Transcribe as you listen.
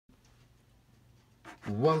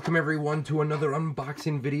Welcome everyone to another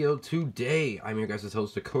unboxing video. Today, I'm your guys'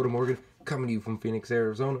 host, Dakota Morgan, coming to you from Phoenix,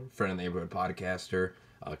 Arizona. Friend of the neighborhood podcaster,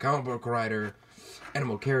 comic book writer,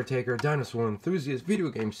 animal caretaker, dinosaur enthusiast, video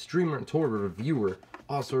game streamer, and toy reviewer,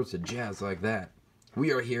 all sorts of jazz like that.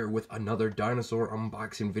 We are here with another dinosaur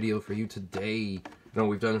unboxing video for you today. I know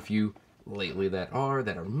we've done a few lately that are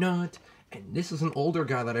not, and this is an older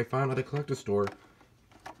guy that I found at a collector store.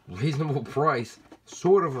 Reasonable price.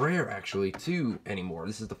 Sort of rare, actually, too, anymore.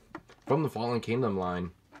 This is from the Fallen Kingdom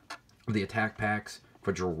line. The attack packs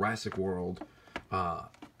for Jurassic World.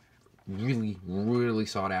 Really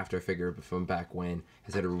sought after figure from back when.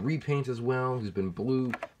 Has had a repaint as well. He's been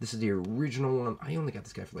blue. This is the original one. I only got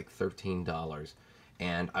this guy for like $13.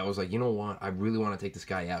 And I was like, you know what? I really want to take this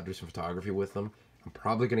guy out, do some photography with him. I'm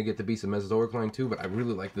probably going to get the Beast of Mesozoic line too, but I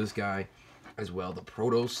really like this guy as well. The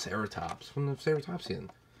Protoceratops from the Ceratopsian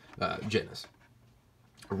genus.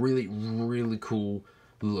 A really cool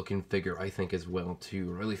looking figure, I think, as well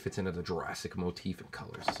too. Really fits into the Jurassic motif and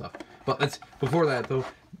colors and stuff. But before that though,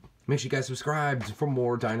 make sure you guys subscribe for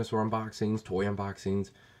more dinosaur unboxings, toy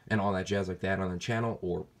unboxings, and all that jazz like that on the channel,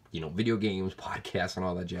 or video games, podcasts, and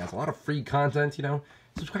all that jazz. A lot of free content,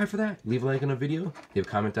 Subscribe for that. Leave a like on a video. Leave a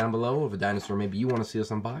comment down below of a dinosaur maybe you want to see us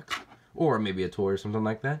unbox, or maybe a toy or something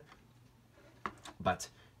like that. But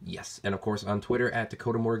yes, and of course on Twitter at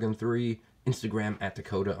DakotaMorgan3. Instagram at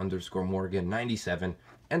Dakota_Morgan97,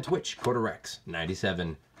 and Twitch,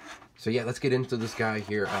 KotaRex97. So yeah, let's get into this guy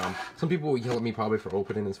here. Some people will yell at me probably for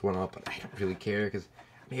opening this one up, but I don't really care, because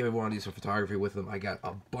maybe I want to do some photography with him. I got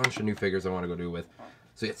a bunch of new figures I want to go do with.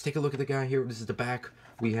 So yeah, let's take a look at the guy here. This is the back.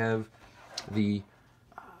 We have the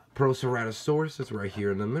Protoceratops. That's right here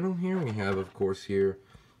in the middle here. We have, of course, here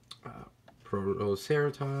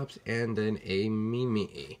Protoceratops, and then a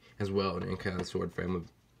Mimi as well, an Ankylosaur family.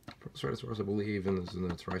 Protoceratops, I believe, and this is in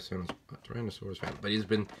the Tyrannosaurus family. But he's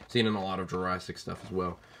been seen in a lot of Jurassic stuff as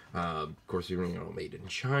well. Of course, made in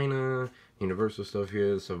China, Universal stuff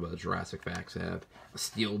here, stuff about the Jurassic Facts app, a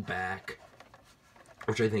steel back,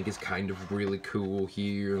 which I think is kind of really cool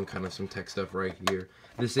here, and kind of some tech stuff right here.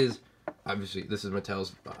 This is, obviously,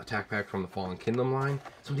 Mattel's attack pack from the Fallen Kingdom line.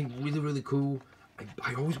 Something really cool.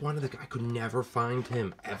 I always wanted the guy. I could never find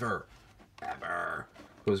him, ever. I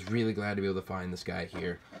was really glad to be able to find this guy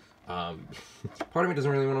here. Part of me doesn't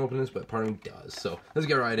really want to open this, but part of me does. So let's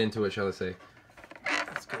get right into it, shall I say.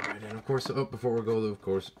 Let's get right in. Of course, before we go, of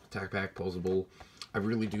course, attack pack, posable. I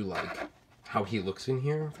really do like how he looks in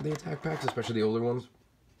here for the attack packs, especially the older ones.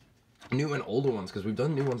 New and older ones, because we've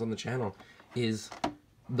done new ones on the channel, is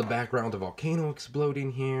the background of volcano exploding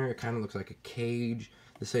here. It kind of looks like a cage,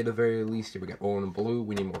 to say the very least. Here we got orange and blue.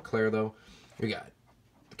 We need more clear, though. We got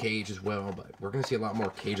cage as well, but we're gonna see a lot more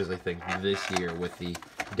cages, I think, this year with the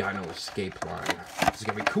Dino Escape line. This is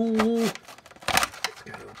gonna be cool. Let's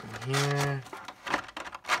get it open here.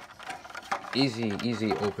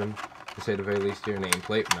 Easy open, to say the very least here.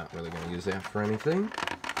 Nameplate, not really gonna use that for anything.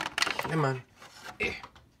 Come on.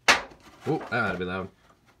 Oh, that ought to be loud.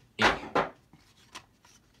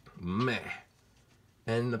 Meh.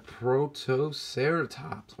 And the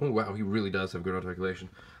Protoceratops. Oh wow, he really does have good articulation.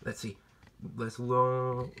 Let's see. Let's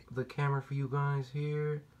lower the camera for you guys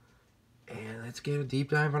here, and let's get a deep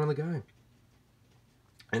dive on the guy.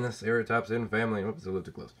 And the Ceratopsian family. Oops, a little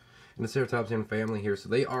too close. And the Ceratopsian family here, so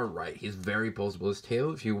they are right. He's very posable. His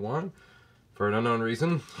tail, if you want, for an unknown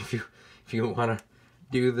reason, if you want to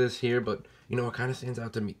do this here, but what kind of stands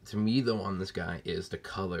out to me though on this guy is the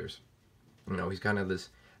colors. He's kind of this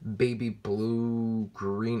baby blue,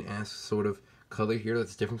 green-esque sort of color here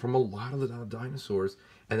that's different from a lot of the dinosaurs.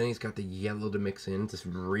 And then he's got the yellow to mix in to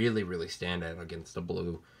really stand out against the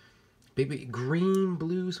blue. Baby green,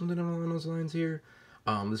 blue, something along those lines here.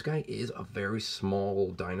 This guy is a very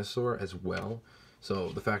small dinosaur as well.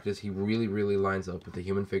 So the fact is he really lines up with the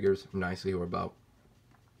human figures nicely, or about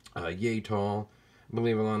yay tall, I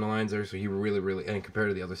believe, along the lines there. So he really, and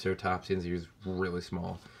compared to the other Ceratopsians, he's really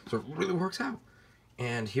small. So it really works out.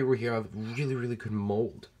 And here we have really good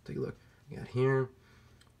mold. Take a look. We got here,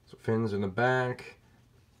 so fins in the back.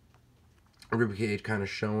 Rib cage kind of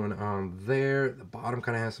showing on there. The bottom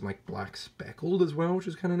kind of has some like black speckled as well, which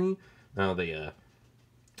is kind of neat. Now the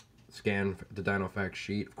scan the Dino Fact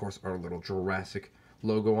sheet, of course, our little Jurassic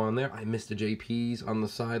logo on there. I missed the JPs on the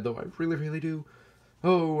side though. I really do.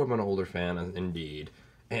 Oh, I'm an older fan indeed.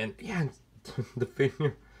 And yeah, the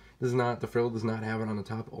figure the frill does not have it on the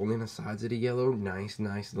top, only on the sides of the yellow. Nice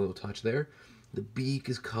little touch there. The beak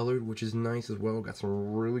is colored, which is nice as well. Got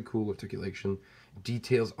some really cool articulation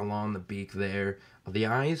details along the beak there. The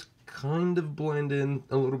eyes kind of blend in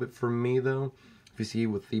a little bit for me though. If you see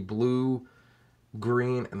with the blue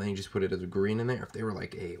green, and then you just put it as a green in there. If they were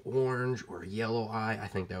like a orange or a yellow eye, I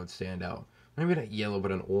think that would stand out. Maybe not yellow,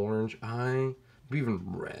 but an orange eye, maybe even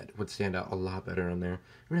red would stand out a lot better in there.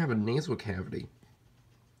 We're gonna have a nasal cavity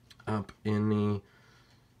up in the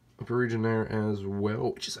upper region there as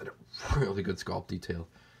well, which is a really good sculpt detail.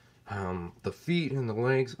 The feet and the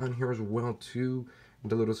legs on here as well too,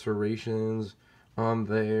 the little serrations on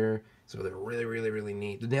there, so they're really, really, really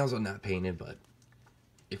neat. The nails are not painted, but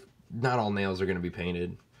if not all nails are going to be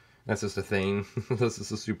painted, that's just a thing. This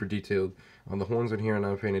is a super detailed. On the horns in here are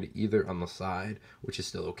not painted either on the side, which is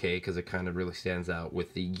still okay because it kind of really stands out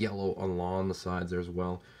with the yellow along the sides there as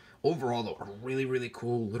well. Overall, though, a really, really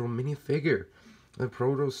cool little mini figure, the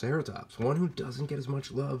Protoceratops, one who doesn't get as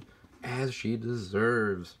much love as she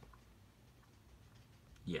deserves.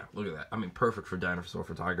 Yeah, look at that. I mean, perfect for dinosaur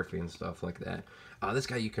photography and stuff like that. This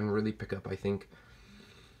guy you can really pick up, I think,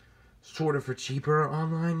 sort of for cheaper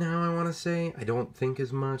online now, I want to say. I don't think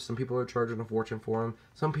as much. Some people are charging a fortune for them.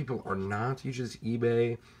 Some people are not. You just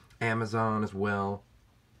eBay, Amazon as well.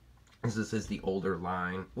 This is the older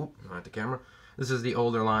line. Oop, not the camera. This is the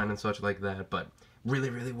older line and such like that, but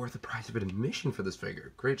really, really worth the price of admission for this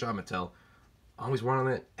figure. Great job, Mattel. Always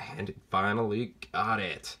wanted it, and finally got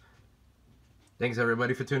it. Thanks,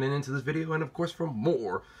 everybody, for tuning into this video, and, of course, for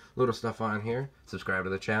more little stuff on here, subscribe to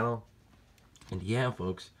the channel. And, yeah,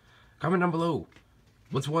 folks, comment down below.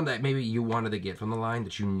 What's one that maybe you wanted to get from the line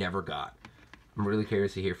that you never got? I'm really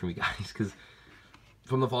curious to hear from you guys, because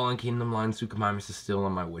from the Fallen Kingdom line, Suchomimus is still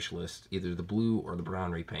on my wish list. Either the blue or the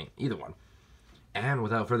brown repaint. Either one. And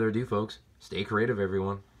without further ado, folks, stay creative,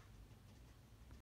 everyone.